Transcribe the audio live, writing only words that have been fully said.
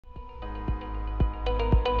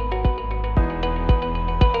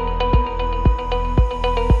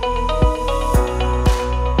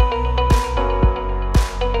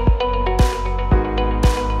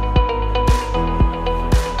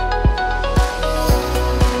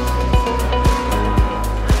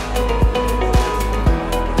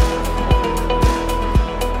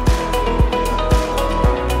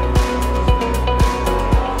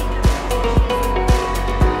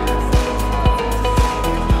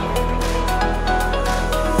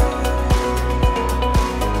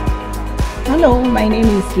Hello, my name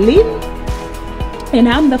is Lynn and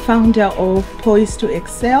I'm the founder of Poised to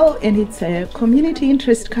Excel, and it's a community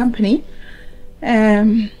interest company.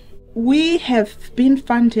 We have been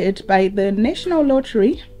funded by the National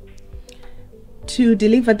Lottery to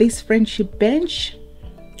deliver this friendship bench.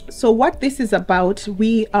 So what this is about,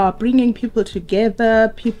 we are bringing people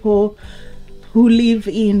together, people who live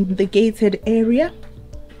in the Gateshead area,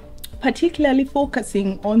 particularly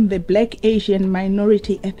focusing on the Black, Asian,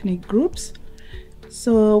 minority ethnic groups.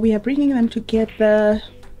 So we are bringing them together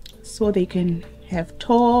so they can have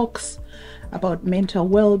talks about mental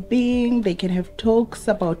well-being, they can have talks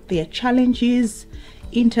about their challenges,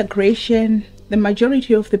 integration. The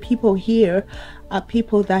majority of the people here are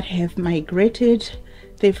people that have migrated.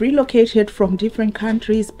 They've relocated from different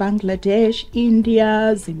countries: Bangladesh,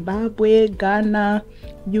 India, Zimbabwe, Ghana,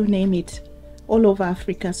 you name it, all over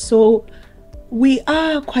Africa. So we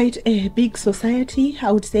are quite a big society,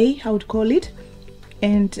 I would call it.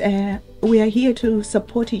 And we are here to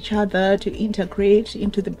support each other, to integrate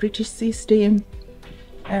into the British system.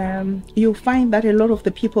 You'll find that a lot of the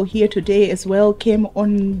people here today as well came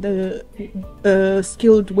on the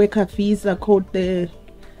skilled worker visa called the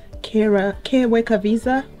care worker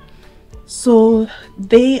visa. So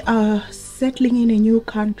they are settling in a new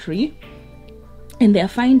country and they are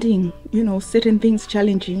finding, certain things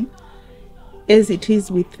challenging, as it is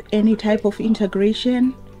with any type of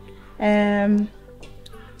integration.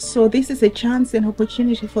 So this is a chance and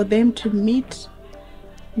opportunity for them to meet,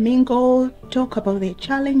 mingle, talk about their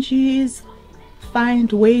challenges,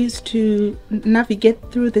 find ways to navigate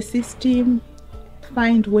through the system,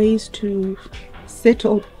 find ways to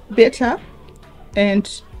settle better,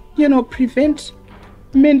 and prevent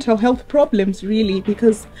mental health problems, really,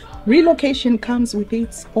 because relocation comes with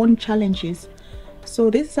its own challenges. So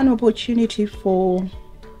this is an opportunity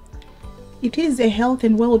it is a health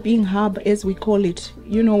and well-being hub, as we call it.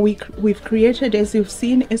 We've created, as you've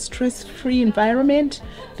seen, a stress-free environment.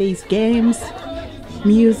 There's games,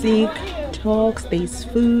 music, talks, there's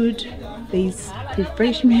food, there's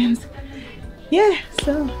refreshments. Yeah,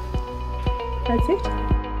 so that's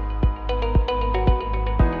it.